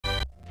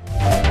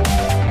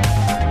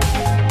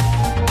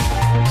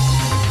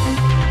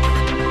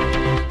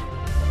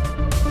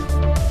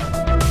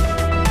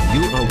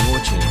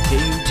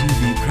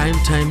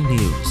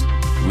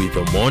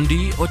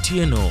Omondi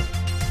Otieno.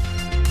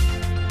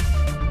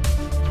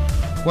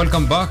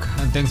 Welcome back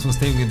and thanks for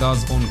staying with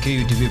us on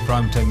KUTV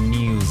Primetime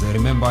News.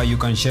 Remember, you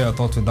can share your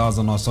thoughts with us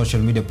on our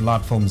social media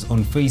platforms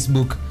on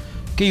Facebook,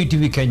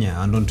 KUTV Kenya,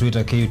 and on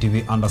Twitter,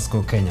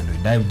 KUTV_Kenya. We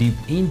dive deep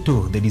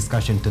into the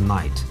discussion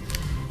tonight.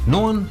 No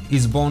one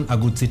is born a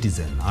good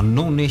citizen and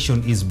no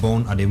nation is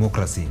born a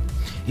democracy.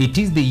 It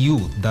is the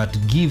youth that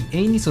give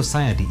any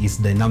society its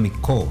dynamic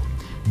core.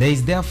 There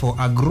is therefore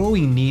a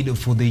growing need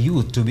for the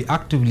youth to be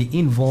actively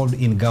involved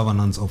in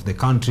governance of the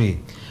country.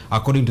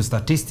 According to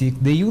statistics,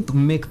 the youth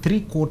make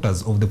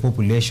 3/4 of the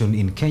population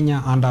in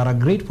Kenya and are a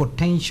great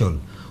potential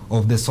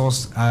of the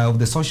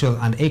social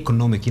and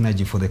economic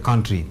energy for the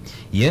country.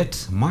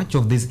 Yet, much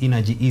of this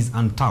energy is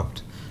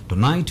untapped.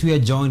 Tonight, we are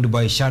joined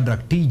by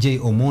Shadrach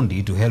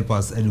Omondi to help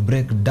us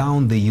break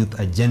down the youth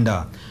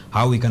agenda,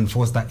 how we can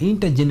foster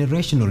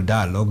intergenerational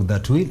dialogue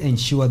that will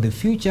ensure the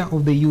future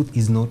of the youth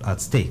is not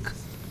at stake.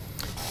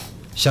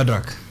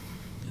 Shadrach,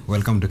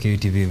 welcome to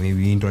KUTV.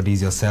 Maybe you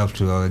introduce yourself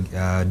to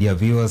our dear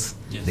viewers.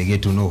 Yes. They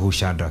get to know who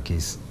Shadrach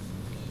is.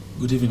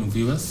 Good evening,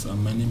 viewers.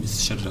 My name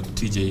is Shadrach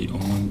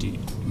Omondi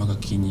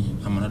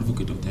Magakinyi. I'm an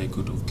advocate of the High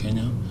Court of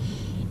Kenya.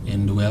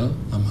 And well,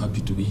 I'm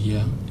happy to be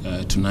here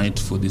tonight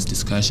for this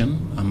discussion.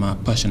 I'm a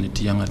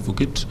passionate young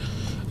advocate.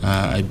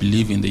 I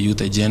believe in the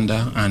youth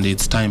agenda, and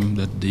it's time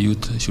that the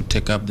youth should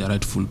take up their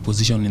rightful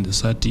position in the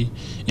society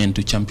and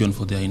to champion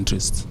for their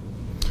interests.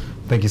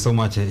 Thank you so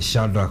much,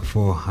 Shadrach,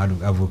 for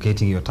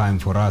advocating your time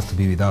for us to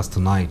be with us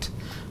tonight.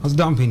 Let's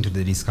jump into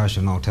the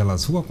discussion now. Tell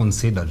us, who are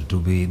considered to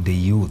be the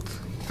youth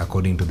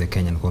according to the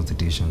Kenyan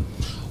Constitution?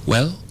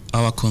 Well,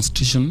 our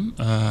Constitution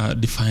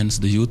defines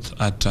the youth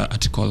at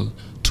Article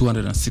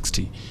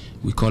 260.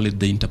 We call it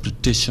the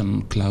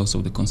interpretation clause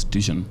of the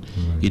Constitution.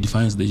 Right. It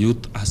defines the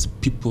youth as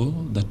people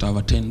that have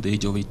attained the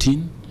age of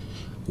 18,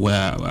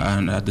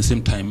 and at the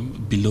same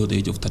time below the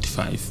age of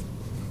 35.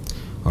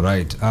 All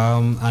right.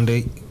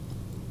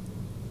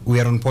 We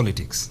are on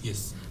politics.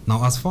 Yes.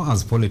 Now, as far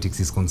as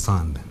politics is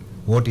concerned,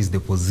 what is the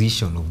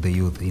position of the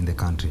youth in the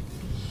country?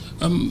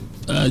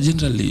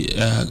 Generally,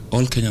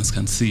 all Kenyans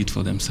can see it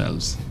for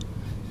themselves.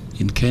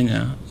 In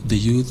Kenya, the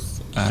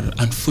youth are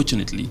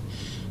unfortunately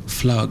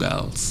flower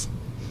girls.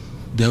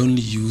 They're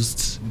only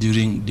used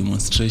during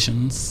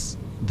demonstrations.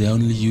 They're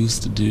only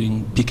used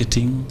during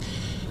picketing.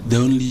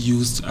 They're only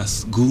used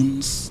as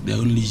goons. They're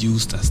only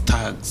used as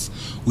thugs,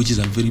 which is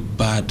a very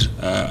bad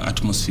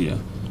atmosphere.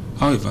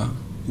 However,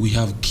 we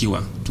have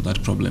cure to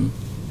that problem.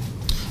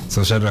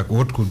 So, Shadrach,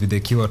 what could be the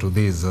cure to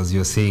this? As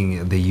you're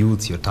saying, the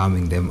youths, you're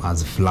terming them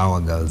as flower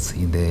girls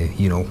in the,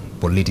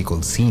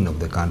 political scene of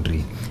the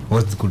country.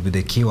 What could be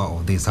the cure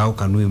of this? How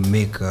can we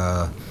make,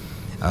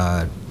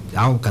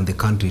 how can the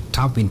country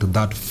tap into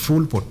that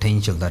full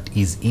potential that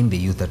is in the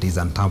youth that is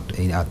untapped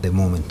at the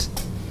moment?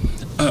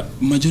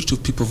 Majority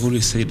of people have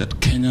always said that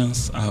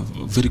Kenyans have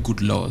very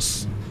good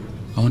laws.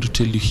 I want to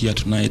tell you here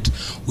tonight,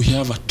 we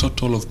have a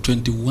total of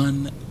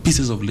 21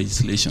 pieces of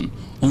legislation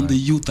on the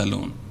youth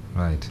alone.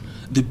 Right.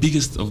 The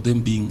biggest of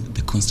them being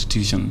the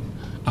Constitution.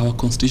 Our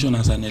Constitution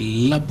has an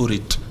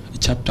elaborate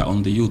chapter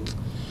on the youth,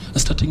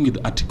 starting with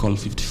Article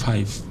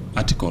 55,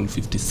 Article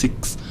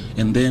 56,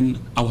 and then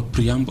our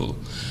preamble.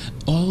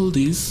 All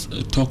these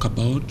talk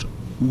about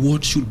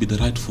what should be the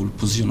rightful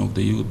position of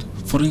the youth.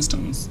 For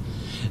instance,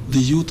 the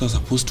youth are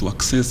supposed to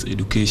access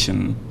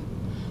education.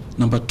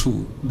 Number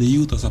 2, the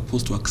youth are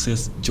supposed to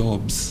access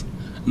jobs.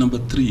 Number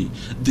 3,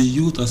 the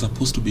youth are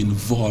supposed to be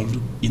involved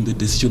in the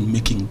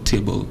decision-making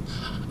table.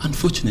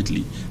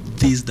 Unfortunately,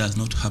 this does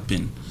not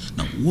happen.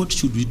 Now, what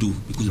should we do?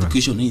 Because the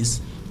question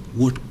is,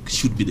 what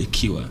should be the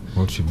cure?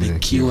 What should be the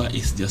cure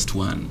is just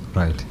one.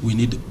 Right. We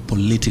need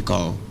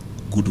political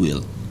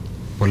goodwill.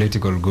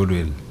 Political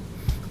goodwill.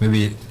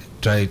 Maybe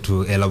try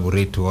to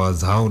elaborate to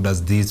us, how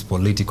does this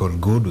political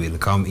goodwill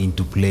come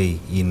into play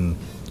in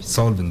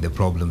solving the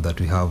problem that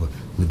we have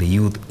with the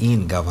youth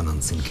in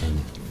governance in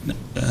Kenya?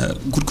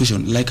 Good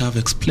question. Like I've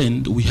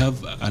explained, we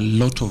have a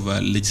lot of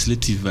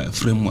legislative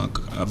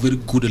framework, a very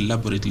good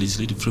elaborate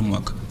legislative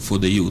framework for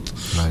the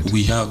youth. Right.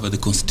 We have the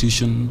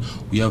Constitution,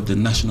 we have the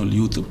National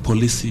Youth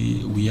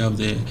Policy, we have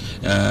the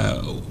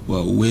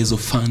Ways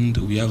of Fund,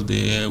 we have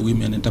the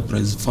Women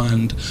Enterprise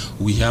Fund,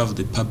 we have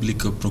the Public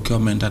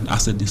Procurement and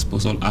Asset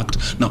Disposal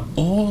Act. Now,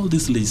 all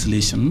these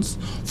legislations,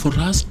 for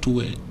us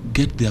to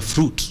get their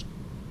fruit,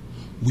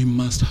 we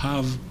must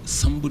have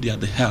somebody at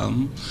the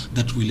helm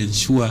that will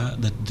ensure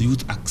that the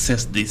youth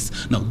access this.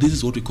 Now, this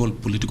is what we call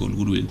political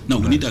goodwill. Now,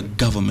 we need a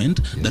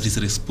government that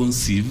is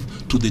responsive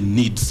to the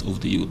needs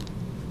of the youth.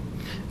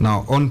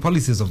 Now, on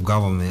policies of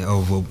government,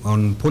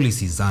 on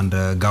policies and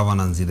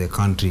governance in the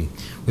country,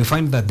 we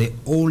find that the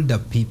older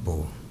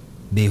people,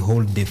 they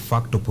hold de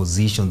facto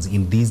positions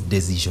in this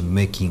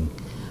decision-making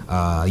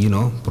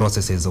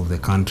processes of the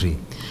country.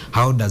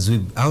 How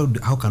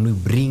can we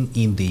bring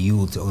in the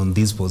youth on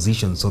these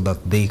positions so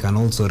that they can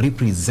also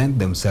represent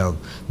themselves,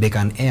 they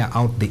can air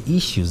out the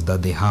issues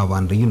that they have,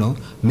 and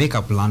make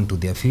a plan to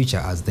their future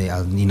as they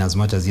are, in as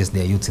much as yes,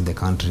 they are youths in the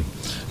country.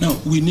 Now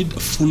we need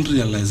full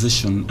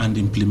realization and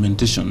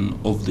implementation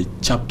of the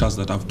chapters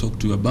that I've talked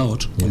to you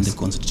about in the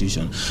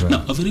Constitution. Right.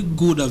 Now a very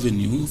good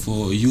avenue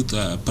for youth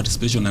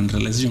participation and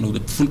realization of the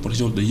full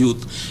potential of the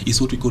youth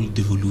is what we call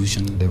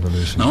devolution.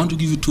 Now I want to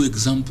give you two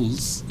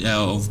examples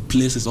of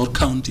places or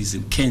counties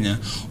in Kenya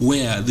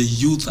where the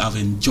youth have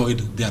enjoyed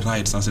their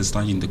rights as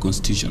established in the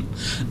Constitution.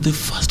 The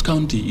first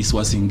county is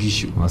Uasin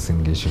Gishu.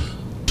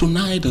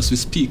 Tonight, as we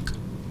speak,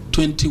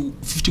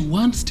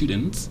 51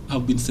 students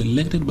have been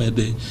selected by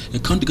the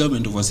county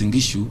government of Uasin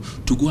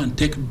Gishu to go and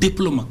take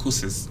diploma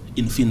courses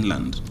in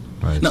Finland.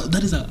 Right. Now,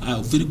 that is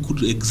a very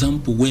good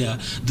example where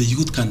the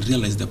youth can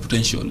realize their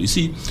potential. You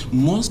see,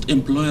 most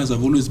employers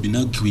have always been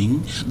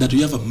arguing that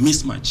we have a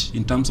mismatch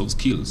in terms of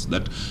skills,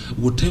 that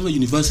whatever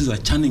universities are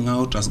churning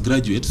out as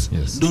graduates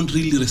don't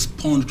really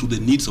respond to the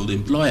needs of the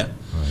employer.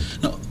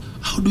 Right. Now,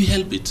 how do we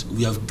help it?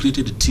 We have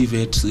created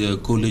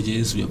TVET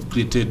colleges, we have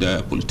created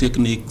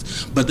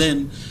polytechnics, but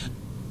then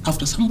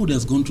after somebody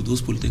has gone to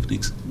those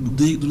polytechnics,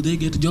 do they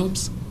get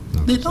jobs?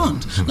 No. They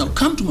don't. Now,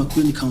 come to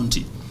Makueni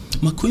County.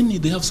 Makueni,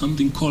 they have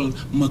something called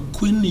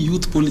Makueni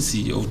Youth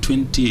Policy of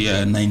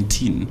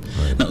 2019.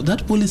 Right. Now,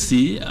 that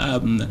policy,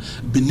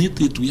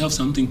 beneath it, we have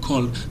something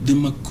called the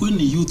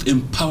Makueni Youth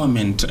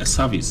Empowerment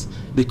Service.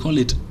 They call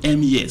it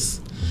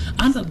MES.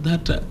 Under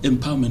that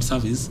empowerment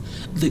service,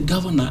 the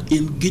governor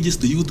engages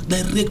the youth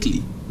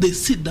directly. They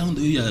sit down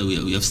the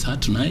way we have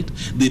sat tonight,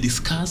 they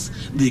discuss,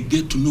 they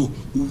get to know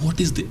what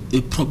is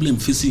the problem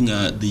facing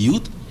the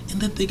youth, and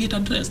then they get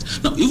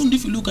addressed. Now, even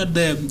if you look at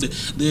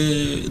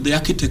the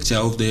architecture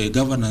of the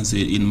governance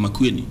in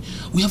Makueni,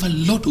 we have a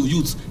lot of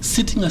youths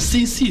sitting as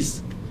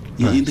CCs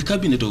in the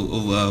cabinet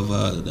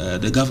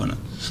of the governor.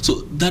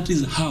 So that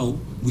is how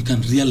we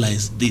can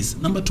realize this.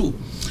 Number two,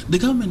 the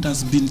government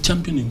has been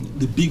championing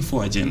the Big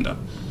Four agenda.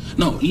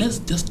 Now, let's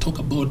just talk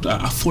about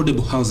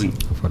affordable housing.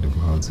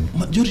 Affordable housing.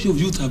 Majority of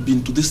youth have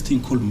been to this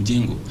thing called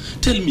Mjengo.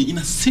 Tell me, in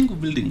a single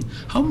building,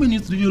 how many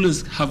youth do you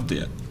always have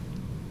there?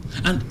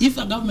 And if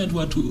a government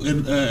were to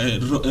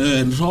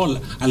enroll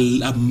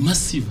a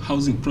massive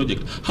housing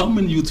project, how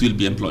many youth will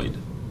be employed?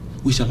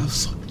 We shall have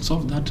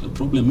solved that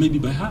problem maybe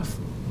by half.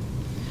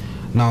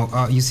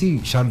 Now, you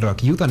see,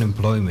 Shadrach, youth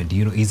unemployment,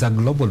 is a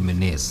global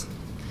menace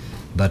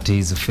that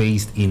is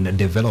faced in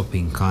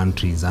developing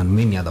countries and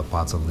many other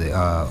parts of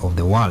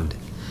the world.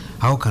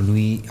 How can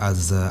we,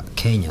 as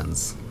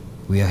Kenyans,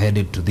 we are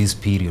headed to this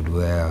period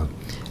where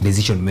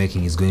decision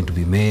making is going to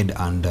be made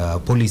and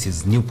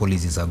new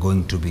policies are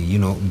going to be,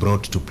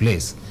 brought to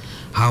place.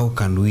 How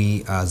can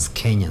we, as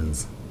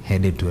Kenyans,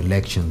 headed to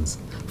elections,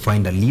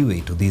 find a leeway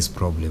to this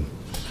problem?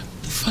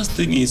 The first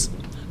thing is,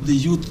 the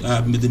youth,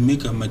 they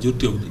make a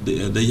majority of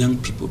the young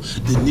people,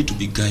 they need to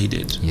be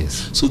guided.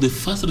 Yes. So the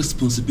first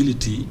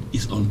responsibility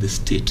is on the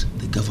state,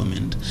 the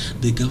government.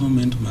 The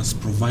government must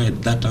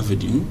provide that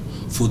avenue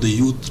for the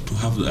youth to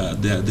have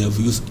their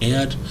views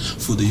aired,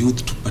 for the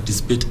youth to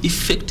participate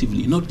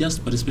effectively, not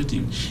just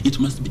participating, it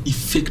must be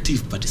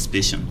effective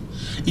participation.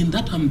 In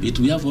that ambit,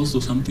 we have also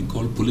something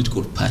called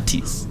political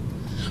parties.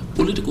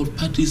 Political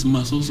parties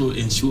must also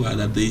ensure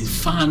that they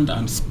fund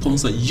and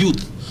sponsor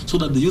youth so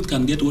that the youth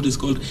can get what is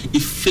called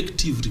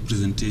effective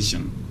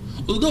representation.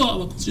 Although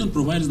our constitution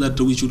provides that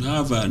we should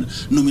have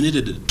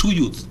nominated 2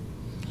 youth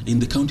in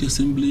the county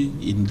assembly,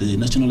 in the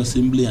national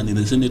assembly, and in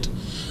the senate,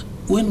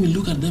 when we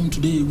look at them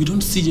today, we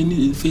don't see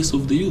any face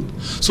of the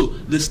youth. So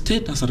the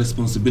state has a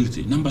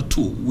responsibility. Number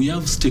 2, we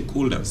have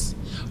stakeholders.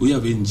 We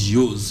have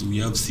NGOs, we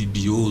have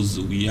CBOs,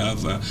 we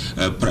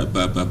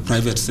have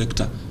private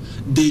sector.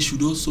 They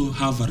should also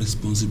have a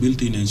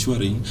responsibility in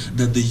ensuring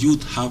that the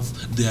youth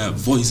have their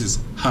voices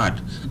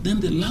heard. Then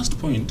the last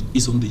point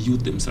is on the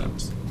youth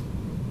themselves.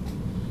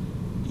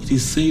 It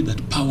is said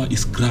that power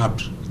is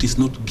grabbed, it is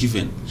not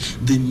given.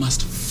 They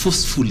must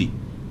forcefully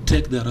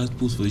take their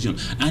rightful position.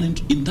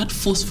 And in that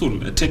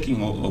forceful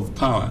taking of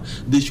power,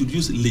 they should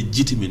use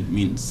legitimate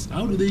means.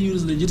 How do they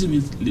use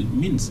legitimate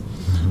means?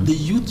 The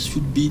youth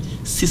should be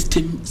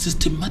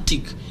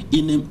systematic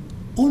in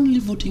only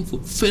voting for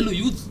fellow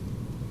youth.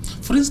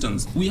 For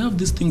instance, we have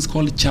these things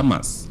called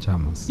chamas,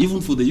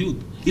 even for the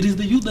youth. It is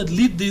the youth that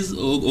lead these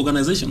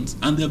organizations,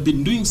 and they have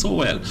been doing so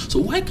well. So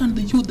why can't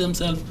the youth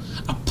themselves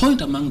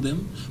appoint among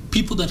them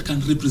people that can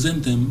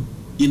represent them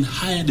in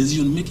higher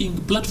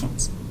decision-making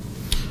platforms?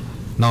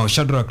 Now,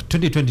 Shadrach,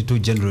 2022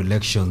 general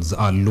elections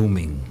are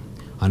looming,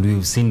 and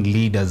we've seen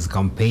leaders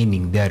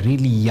campaigning. They are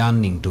really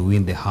yearning to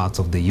win the hearts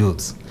of the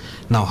youths.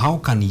 Now, how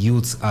can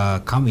youths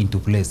come into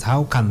place?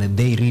 How can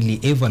they really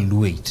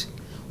evaluate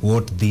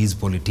what these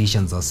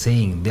politicians are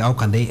saying? How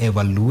can they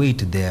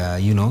evaluate their,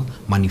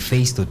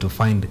 manifesto to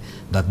find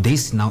that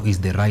this now is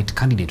the right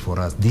candidate for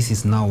us? This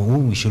is now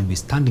whom we should be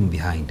standing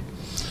behind.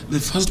 The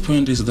first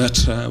point is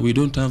that we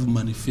don't have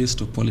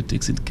manifesto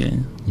politics in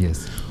Kenya.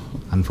 Yes,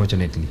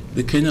 unfortunately.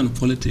 The Kenyan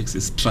politics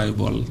is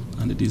tribal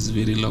and it is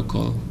very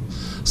local.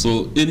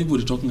 So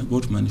anybody talking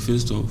about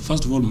manifesto,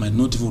 first of all, might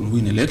not even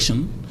win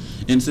election,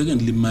 and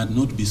secondly, might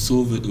not be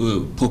so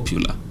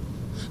popular.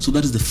 So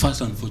that is the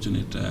first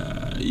unfortunate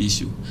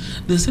issue.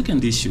 The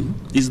second issue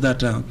is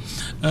that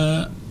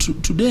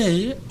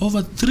today,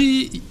 over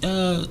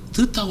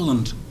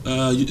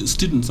 3,000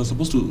 students are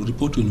supposed to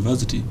report to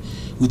university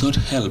without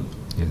help.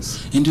 Yes.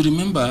 And you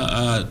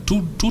remember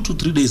 2 to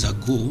 3 days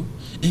ago,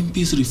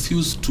 MPs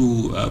refused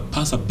to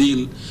pass a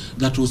bill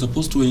that was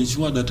supposed to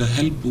ensure that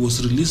help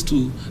was released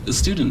to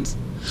students.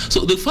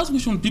 So the first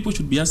question people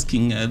should be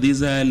asking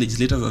these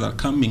legislators that are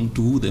coming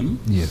to them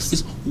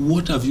is,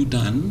 what have you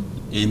done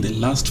in the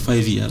last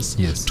 5 years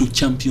to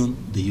champion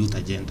the youth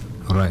agenda?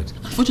 Right.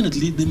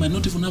 Unfortunately, they might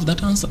not even have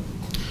that answer.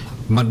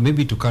 But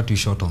maybe to cut you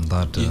short on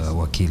that,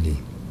 Wakili,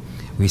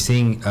 we're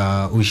saying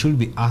we should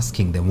be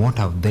asking them what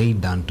have they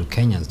done to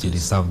Kenyans to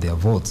deserve their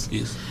votes.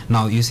 Yes.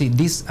 Now, you see,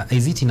 this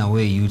is it in a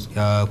way,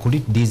 could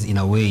it this in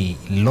a way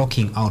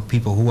locking out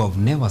people who have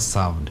never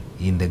served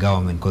in the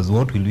government? Because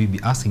what will we be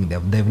asking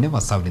them? They've never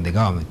served in the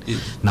government.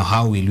 Yes. Now,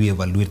 how will we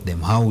evaluate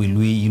them? How will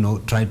we,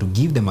 try to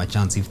give them a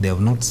chance if they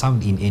have not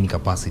served in any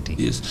capacity?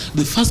 Yes.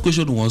 The first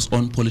question was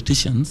on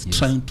politicians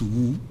trying to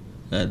woo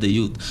the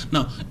youth.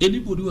 Now,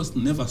 anybody who has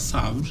never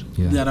served,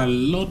 there are a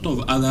lot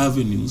of other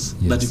avenues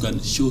that you can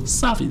show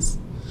service.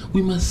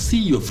 We must see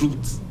your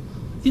fruits.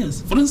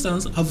 Yes, for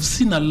instance, I've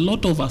seen a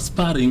lot of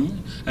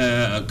aspiring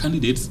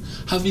candidates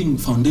having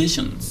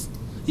foundations.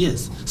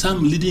 Yes,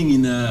 some leading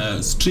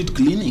in street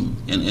cleaning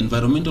and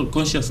environmental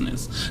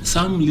consciousness,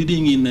 some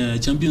leading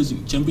in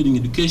championing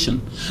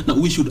education. Now,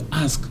 we should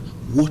ask,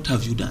 what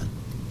have you done?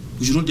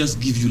 We should not just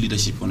give you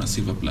leadership on a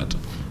silver platter.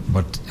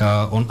 But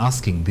on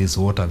asking this,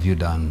 what have you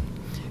done,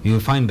 you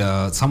find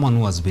someone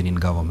who has been in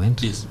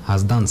government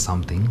has done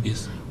something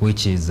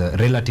which is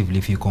relatively,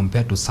 if you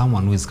compare to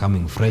someone who is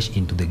coming fresh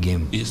into the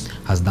game,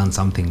 has done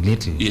something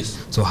little.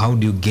 So how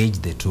do you gauge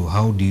the two?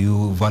 How do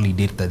you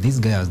validate that this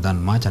guy has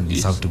done much and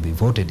deserves to be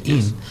voted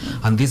in,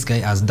 and this guy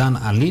has done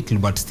a little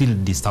but still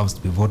deserves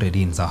to be voted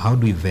in? So how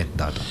do we vet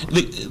that?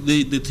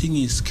 The thing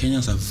is,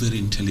 Kenyans are very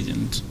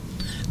intelligent.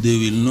 They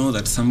will know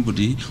that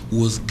somebody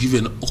was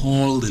given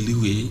all the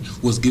leeway,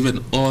 was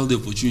given all the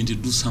opportunity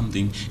to do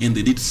something, and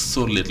they did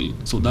so little.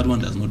 So that one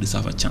does not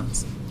deserve a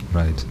chance.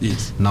 Right.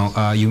 Yes.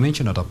 Now, you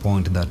mentioned at a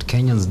point that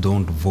Kenyans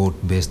don't vote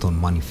based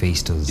on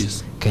manifestos.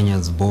 Yes.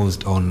 Kenyans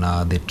vote on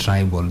the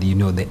tribal,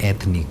 the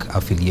ethnic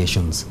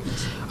affiliations.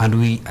 Yes. And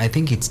I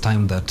think it's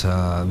time that,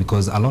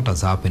 because a lot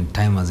has happened,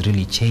 time has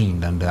really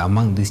changed, and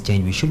among this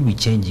change, we should be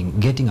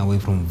getting away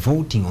from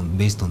voting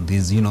based on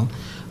these,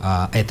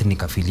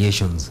 ethnic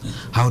affiliations.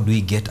 How do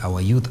we get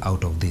our youth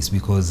out of this?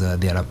 Because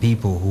there are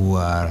people who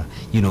are,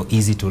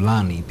 easy to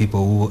learn,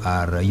 people who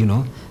are,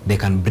 they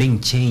can bring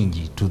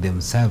change to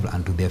themselves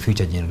and to their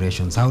future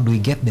generations. How do we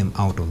get them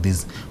out of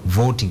this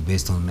voting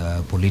based on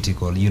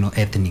political,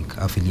 ethnic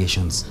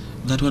affiliations?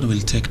 That one will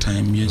take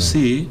time. You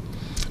see,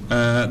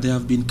 there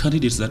have been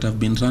candidates that have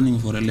been running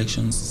for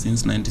elections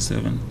since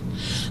 '97.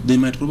 They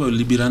might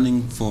probably be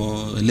running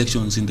for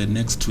elections in the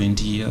next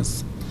 20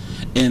 years.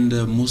 And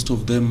most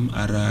of them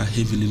are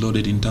heavily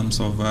loaded in terms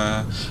of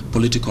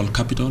political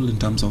capital, in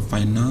terms of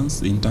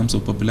finance, in terms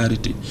of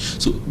popularity.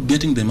 So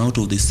getting them out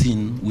of the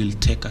scene will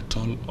take a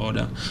tall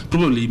order.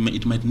 Probably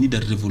it might need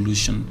a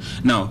revolution.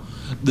 Now,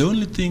 the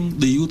only thing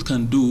the youth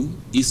can do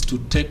is to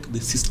take the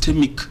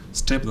systemic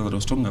step that I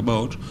was talking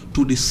about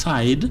to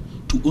decide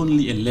to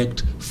only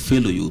elect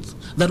fellow youth.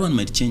 That one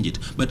might change it.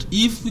 But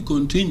if we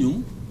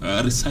continue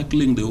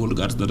recycling the old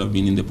guards that have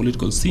been in the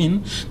political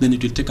scene, then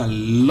it will take a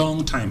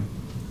long time.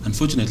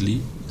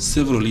 Unfortunately,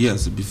 several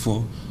years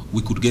before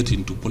we could get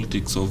into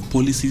politics of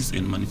policies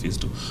and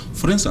manifesto.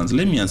 For instance,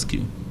 let me ask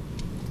you,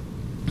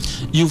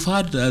 you've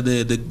had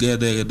the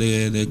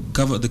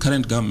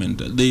current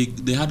government,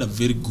 they had a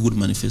very good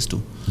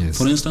manifesto. Yes.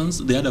 For instance,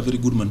 they had a very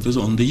good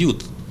manifesto on the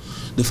youth.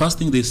 The first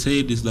thing they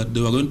said is that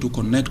they were going to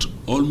connect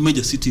all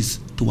major cities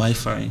to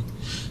Wi-Fi.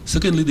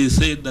 Secondly, they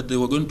said that they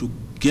were going to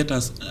get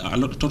us a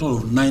total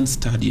of 9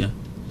 stadia.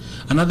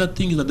 Another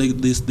thing is that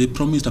they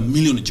promised 1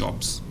 million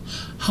jobs.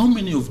 How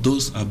many of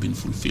those have been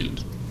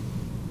fulfilled?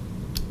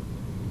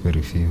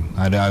 Very few.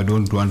 I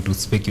don't want to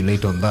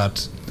speculate on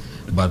that,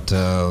 but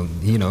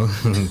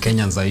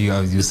Kenyans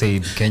are, as you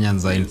said,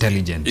 Kenyans are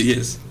intelligent.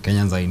 Yes.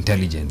 Kenyans are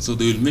intelligent. So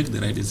they will make the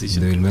right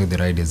decision. They will make the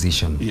right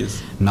decision.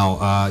 Yes.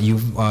 Now,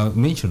 you've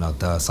mentioned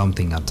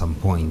something at some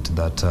point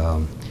that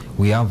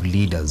we have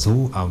leaders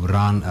who have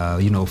run,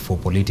 for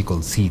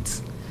political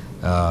seats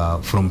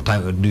from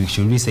time,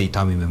 should we say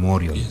time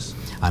immemorial? Yes.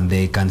 And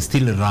they can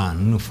still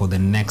run for the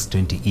next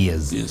 20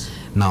 years. Yes.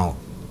 Now,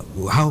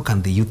 how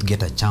can the youth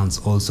get a chance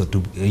also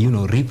to,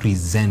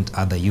 represent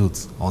other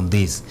youths on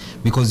this?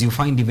 Because you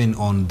find even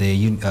on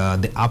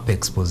the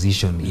apex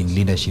position in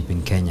leadership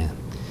in Kenya,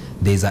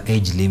 there's an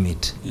age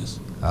limit. Yes.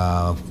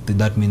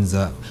 That means,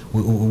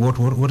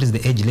 what is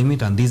the age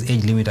limit? And this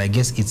age limit, I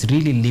guess, it's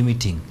really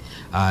limiting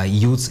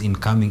youths in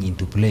coming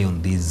into play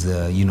on these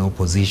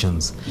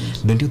positions.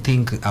 Don't you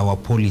think our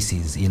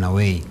policies, in a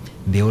way,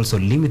 they also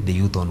limit the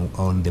youth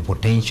on the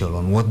potential,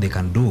 on what they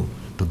can do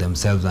to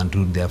themselves and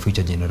to their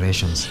future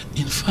generations?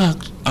 In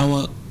fact,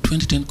 our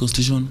 2010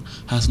 Constitution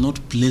has not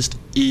placed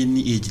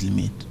any age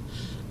limit.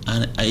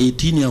 An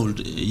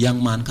 18-year-old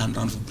young man can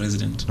run for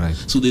president. Right.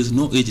 So there's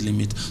no age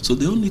limit. So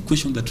the only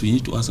question that we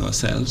need to ask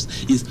ourselves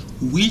is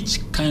which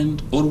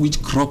kind or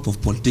which crop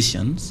of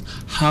politicians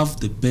have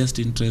the best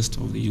interest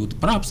of the youth.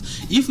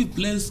 Perhaps if we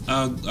place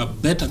a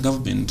better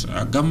government,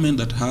 a government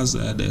that has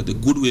the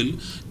goodwill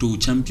to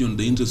champion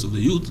the interests of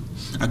the youth,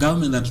 a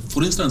government that,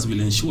 for instance,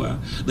 will ensure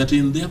that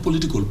in their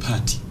political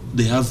party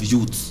they have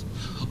youths,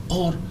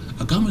 or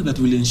a government that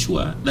will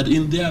ensure that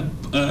in their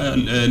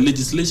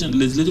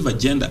legislative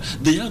agenda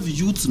they have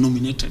youths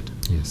nominated,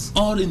 yes,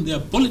 or in their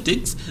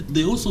politics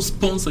they also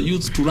sponsor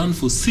youths to run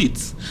for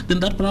seats, then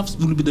that perhaps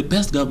will be the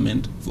best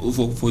government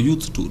for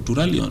youth to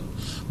rally on.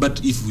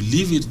 But if we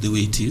leave it the way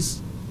it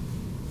is,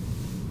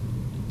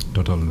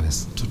 total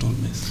mess. Total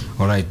mess.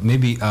 All right,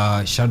 maybe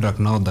Shadrach,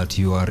 now that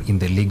you are in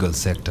the legal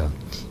sector,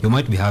 you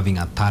might be having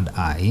a third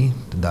eye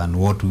than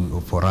what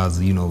for us,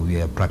 we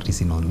are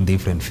practicing on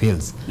different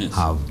fields. Yes.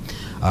 Have.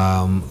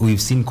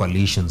 We've seen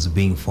coalitions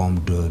being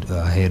formed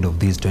ahead of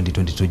these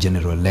 2022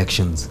 general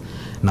elections.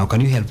 Now, can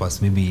you help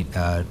us maybe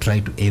try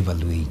to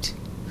evaluate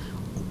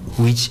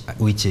which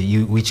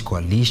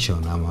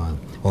coalition,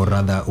 or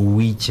rather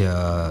which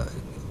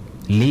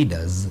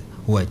leaders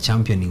who are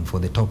championing for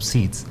the top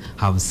seats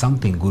have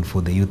something good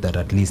for the youth, that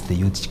at least the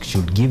youth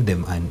should give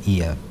them an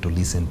ear to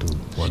listen to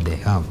what they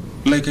have?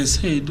 Like I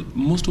said,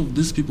 most of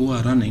these people who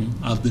are running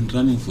have been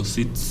running for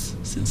seats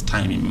since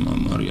time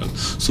immemorial.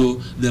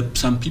 So there are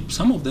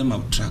some of them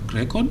have track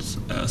records.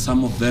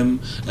 Some of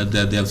them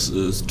they have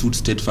stood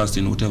steadfast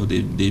in whatever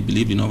they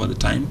believe in over the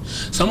time.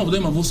 Some of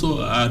them have also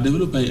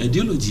developed an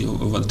ideology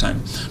over the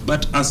time.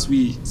 But as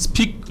we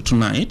speak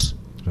tonight,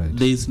 right,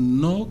 there is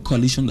no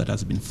coalition that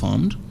has been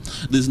formed.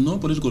 There's no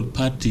political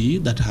party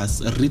that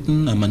has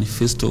written a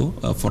manifesto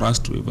for us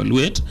to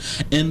evaluate,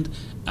 and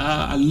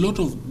a lot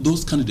of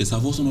those candidates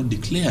have also not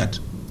declared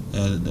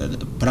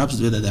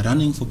perhaps whether they're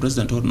running for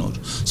president or not.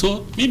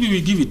 So maybe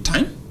we give it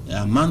time,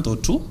 a month or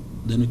two,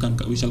 then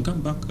we shall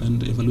come back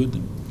and evaluate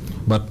them.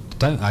 But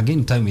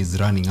time is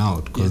running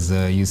out, because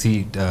yes, you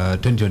see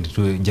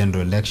 2022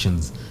 general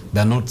elections,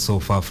 they're not so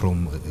far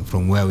from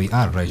where we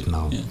are right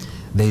now. Yeah.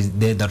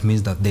 That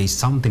means that there is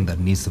something that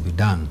needs to be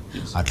done.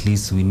 Yes. At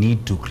least we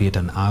need to create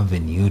an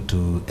avenue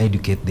to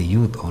educate the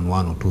youth on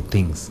one or two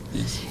things.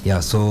 Yes. Yeah,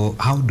 so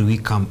how do we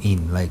come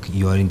in? Like,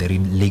 you are in the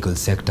legal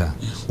sector.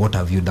 Yes. What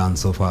have you done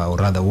so far, or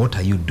rather what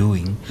are you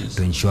doing, yes,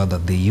 to ensure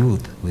that the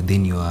youth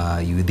within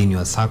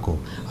your circle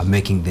are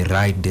making the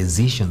right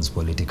decisions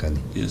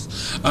politically? Yes,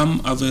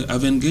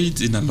 I've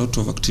engaged in a lot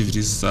of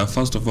activities.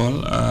 First of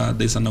all,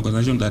 there's an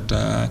organization that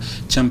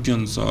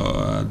champions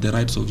the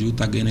rights of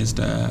youth against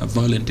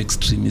violent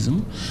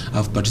extremism.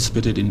 I've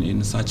participated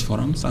in such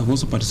forums. I've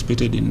also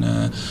participated in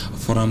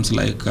forums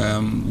like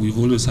we've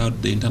always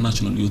had the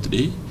International Youth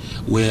Day,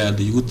 where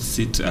the youth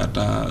sit at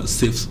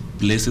safe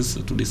places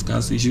to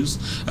discuss issues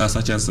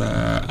such as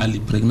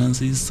early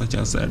pregnancies, such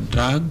as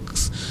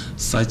drugs,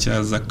 such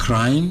as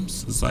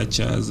crimes, such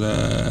as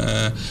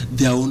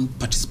their own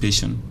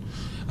participation.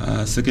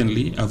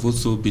 Secondly, I've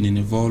also been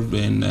involved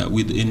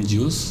with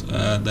NGOs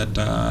that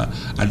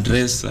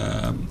address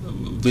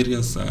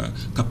various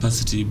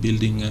capacity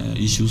building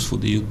issues for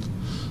the youth.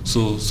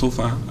 So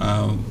far,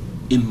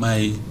 in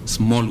my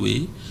small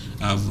way,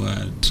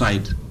 I've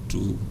tried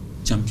to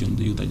champion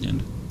the youth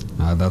agenda.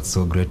 That's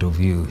so great of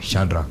you,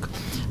 Shadrach.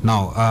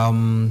 Now,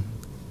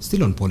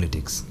 still on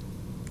politics,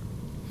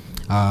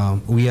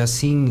 we are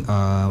seeing,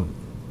 I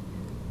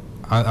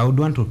would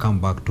want to come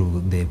back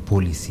to the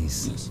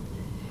policies. Yes.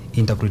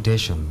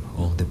 Interpretation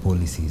of the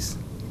policies,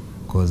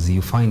 because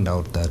you find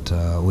out that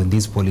when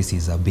these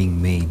policies are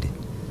being made,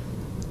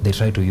 they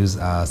try to use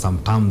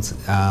some terms.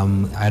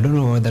 I don't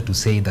know whether to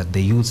say that the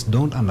youths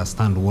don't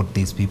understand what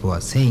these people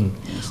are saying,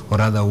 yes, or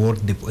rather what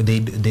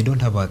they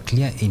don't have a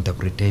clear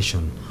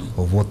interpretation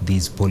of what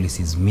these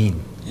policies mean.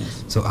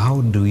 Yes. So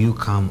how do you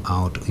come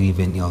out,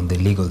 even on the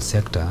legal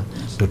sector,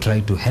 yes, to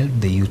try to help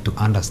the youth to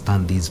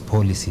understand these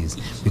policies?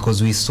 Yes.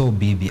 Because we saw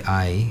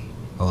BBI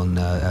on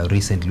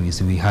recently,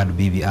 we had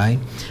BBI,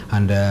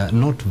 and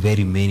not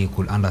very many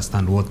could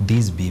understand what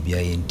this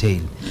BBI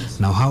entailed. Yes.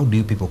 Now, how do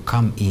you people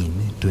come in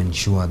to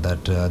ensure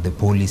that the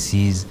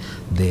policies,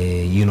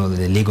 the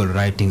legal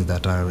writings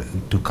that are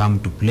to come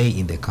to play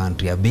in the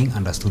country are being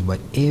understood by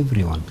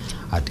everyone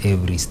at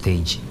every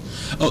stage?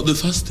 Oh, the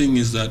first thing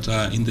is that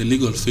in the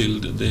legal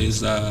field there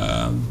is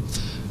a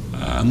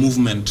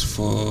movement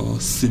for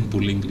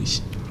simple English.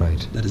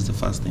 Right. That is the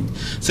first thing.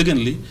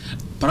 Secondly,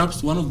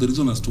 perhaps one of the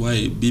reasons as to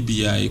why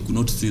BBI could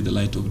not see the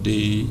light of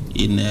day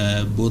in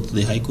both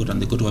the High Court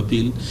and the Court of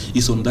Appeal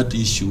is on that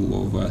issue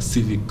of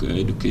civic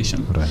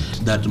education. Right.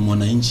 That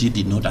Mwananchi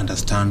did not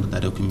understand the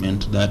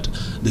document, that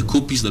the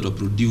copies that were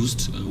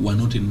produced were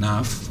not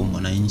enough for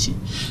Mwananchi.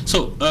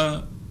 So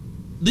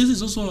this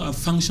is also a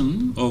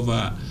function of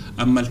a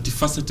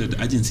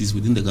multifaceted agencies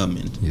within the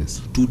government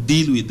to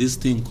deal with this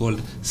thing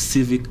called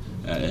civic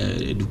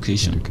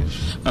education.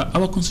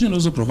 Our constitution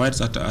also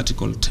provides at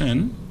Article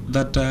 10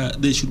 that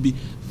there should be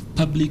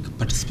public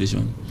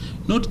participation,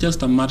 not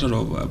just a matter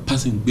of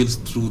passing bills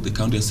through the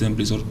county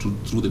assemblies or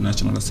through the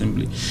National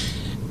Assembly.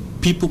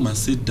 People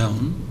must sit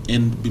down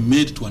and be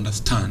made to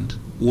understand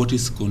what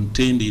is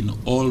contained in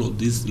all of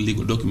these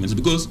legal documents,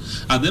 because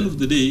at the end of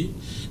the day,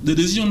 the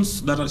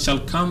decisions that shall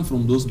come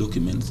from those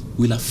documents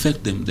will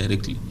affect them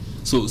directly.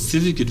 So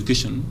civic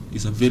education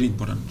is a very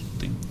important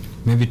thing.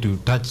 Maybe to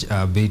touch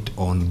a bit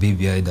on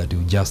BBI that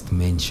you just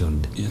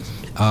mentioned. Yes.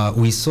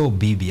 We saw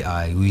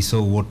BBI, we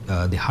saw what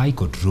the High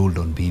Court ruled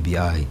on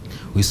BBI,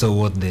 we saw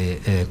what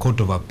the Court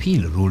of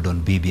Appeal ruled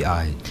on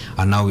BBI,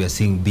 and now we are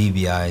seeing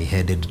BBI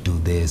headed to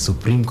the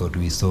Supreme Court.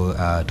 We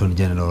saw Attorney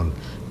General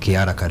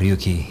Kiara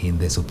Kariuki in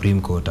the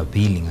Supreme Court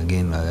appealing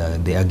again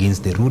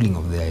against the ruling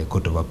of the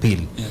Court of Appeal.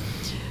 Yeah.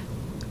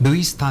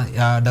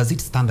 Does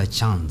it stand a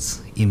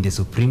chance in the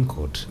Supreme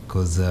Court?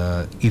 Because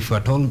if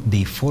at all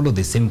they follow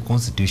the same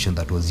constitution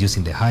that was used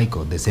in the High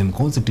Court, the same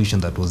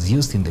constitution that was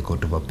used in the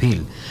Court of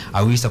Appeal,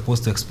 are we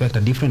supposed to expect a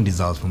different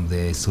result from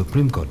the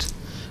Supreme Court?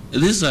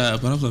 This is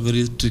perhaps a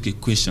very tricky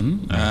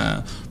question,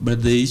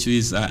 but the issue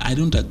is I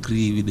don't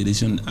agree with the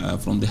decision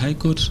from the High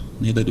Court,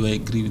 neither do I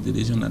agree with the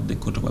decision at the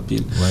Court of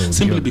Appeal.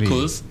 Simply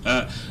because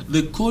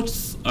the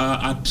courts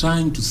are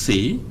trying to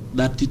say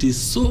that it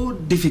is so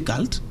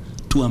difficult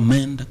to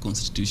amend the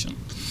constitution.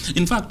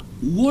 In fact,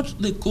 what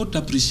the court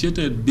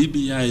appreciated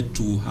BBI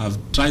to have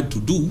tried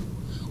to do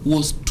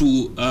was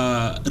to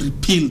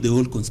repeal the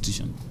whole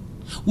constitution,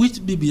 which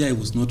BBI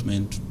was not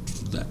meant to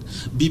do that.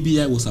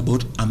 BBI was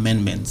about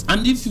amendments.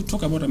 And if you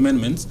talk about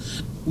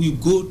amendments, we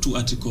go to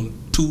Article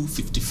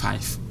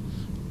 255,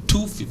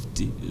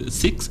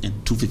 256,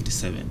 and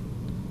 257.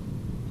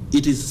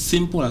 It is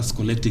simple as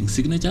collecting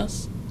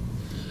signatures,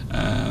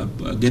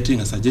 getting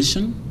a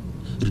suggestion,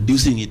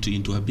 reducing it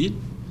into a bill,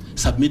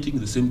 submitting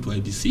the same to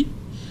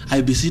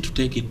IBC to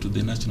take it to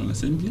the National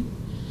Assembly.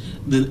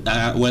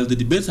 While the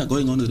debates are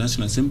going on in the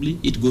National Assembly,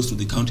 it goes to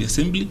the County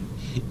Assembly.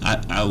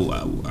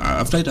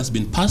 After it has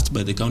been passed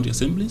by the County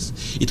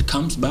Assemblies, it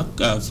comes back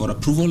for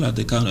approval at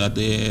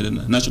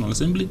the National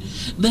Assembly,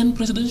 then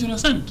presidential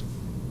assent.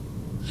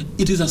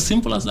 It is as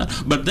simple as that.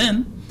 But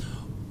then,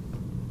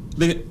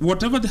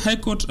 whatever the High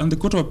Court and the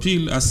Court of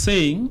Appeal are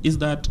saying is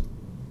that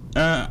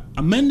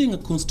amending a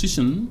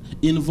constitution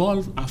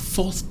involves a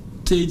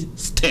four-stage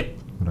step.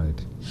 Right.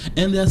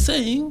 And they are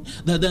saying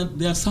that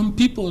there are some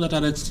people that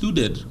are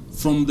excluded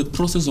from the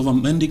process of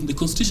amending the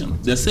constitution.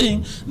 They are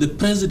saying the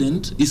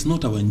president is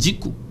not our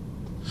Njiku.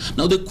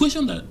 Now the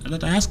question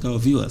that I ask our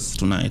viewers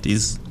tonight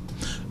is,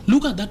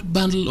 look at that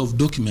bundle of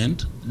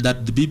document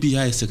that the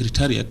BBI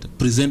Secretariat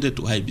presented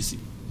to IBC.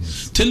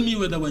 Yes. Tell me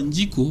whether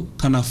Wanjiku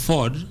can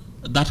afford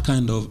that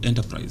kind of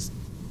enterprise.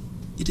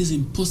 It is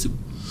impossible.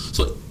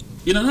 So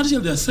in a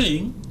nutshell, they are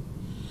saying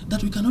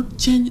that we cannot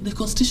change the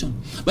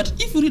constitution. But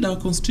if you read our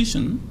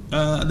constitution,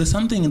 there's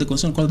something in the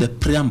constitution called the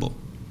preamble.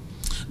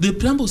 The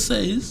preamble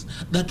says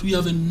that we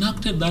have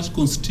enacted that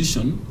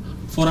constitution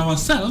for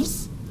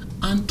ourselves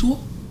and to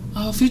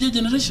our future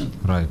generation.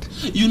 Right.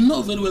 You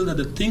know very well that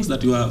the things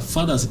that your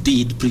fathers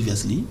did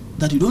previously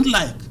that you don't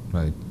like.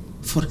 Right.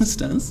 For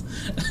instance,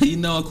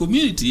 in our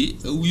community,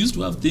 we used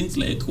to have things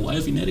like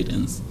wife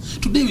inheritance.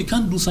 Today we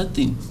can't do such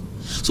things.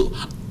 So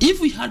if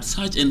we had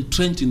such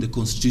entrenched in the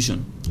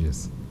constitution,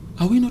 yes,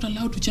 are we not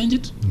allowed to change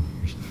it?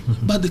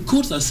 But the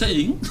courts are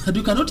saying that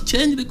you cannot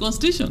change the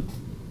constitution.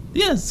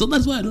 Yes, so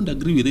that's why I don't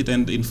agree with it.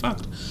 And in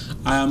fact,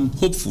 I am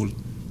hopeful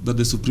that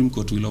the Supreme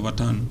Court will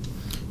overturn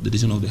the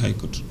decision of the High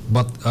Court.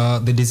 But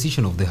the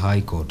decision of the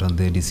High Court and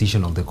the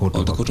decision of the Court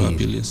of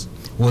Appeal, yes.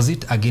 Was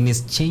it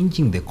against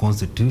changing the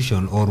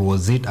constitution, or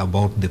was it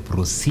about the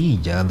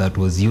procedure that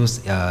was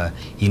used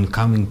in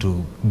coming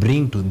to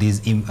bring to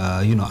these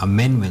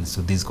amendments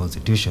to this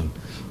constitution?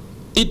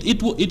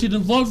 It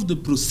involved the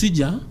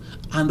procedure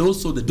and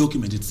also the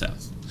document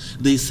itself.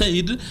 They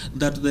said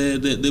that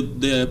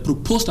the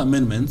proposed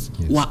amendments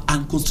were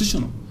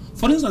unconstitutional.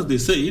 For instance, they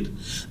said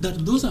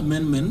that those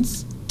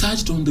amendments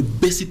touched on the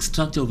basic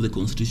structure of the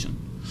Constitution.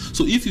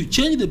 So if you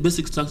change the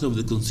basic structure of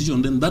the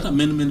Constitution, then that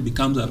amendment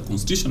becomes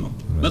unconstitutional.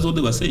 Right. That's what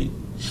they were saying.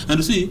 And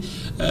you see,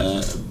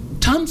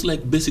 terms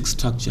like basic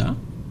structure,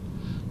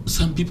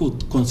 some people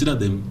consider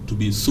them to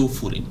be so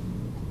foreign.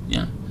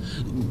 Yeah.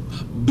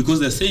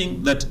 Because they're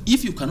saying that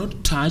if you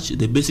cannot touch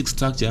the basic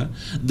structure,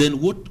 then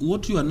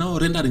what you are now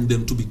rendering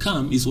them to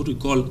become is what we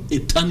call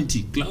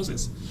eternity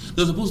clauses.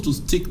 They're supposed to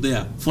stick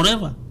there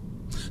forever.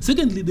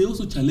 Secondly, they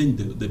also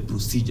challenged the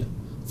procedure.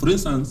 For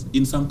instance,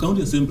 in some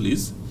county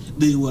assemblies,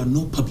 there were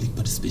no public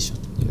participation.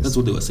 Yes. That's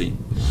what they were saying.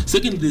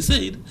 Secondly, they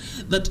said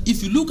that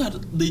if you look at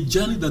the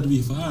journey that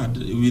we've had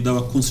with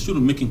our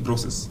constitutional making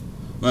process,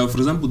 for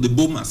example, the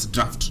Bomas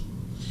draft,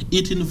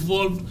 it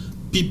involved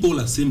people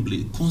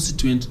assembly,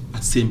 constituent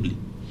assembly.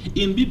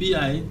 In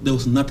BBI, there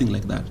was nothing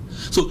like that.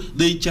 So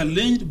they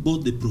challenged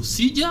both the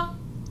procedure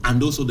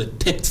and also the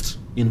text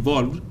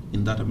involved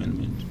in that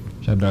amendment.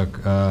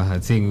 Shadrach, I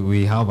think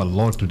we have a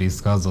lot to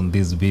discuss on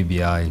this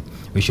BBI.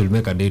 We should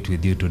make a date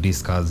with you to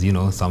discuss,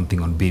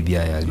 something on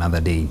BBI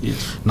another day.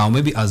 Yes. Now,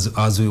 maybe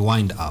as we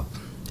wind up,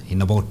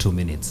 in about 2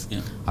 minutes,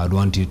 I'd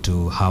want you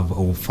to have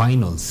a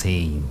final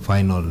saying,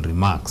 final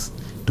remarks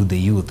to the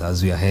youth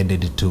as we are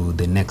headed to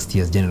the next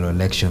year's general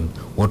election.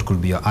 What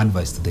could be your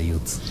advice to the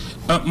youths?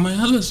 My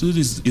advice to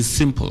youth is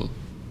simple.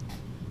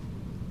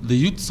 The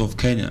youths of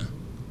Kenya,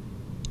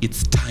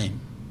 it's time.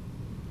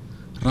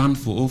 Run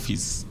for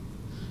office.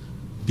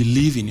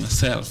 Believe in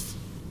yourself.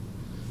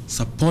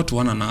 Support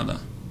one another.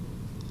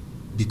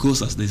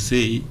 Because as they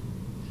say,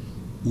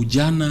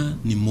 ujana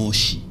ni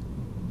moshi.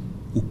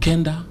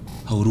 Ukenda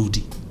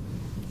haurudi.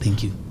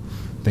 Thank you.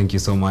 Thank you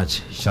so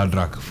much,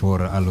 Shadrach, for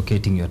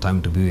allocating your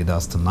time to be with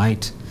us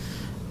tonight.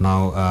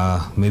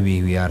 Now,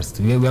 maybe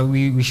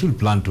we should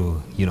plan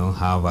to,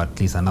 have at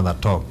least another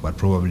talk, but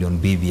probably on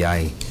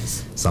BBI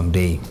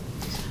someday.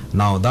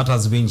 Now, that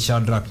has been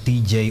Shadrach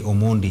TJ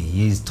Omondi.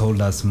 He's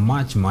told us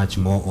much, much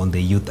more on the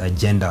youth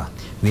agenda.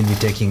 We'll be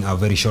taking a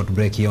very short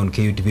break here on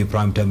KUTV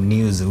Primetime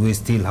News. We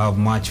still have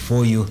much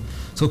for you.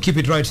 So keep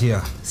it right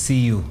here. See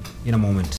you in a moment.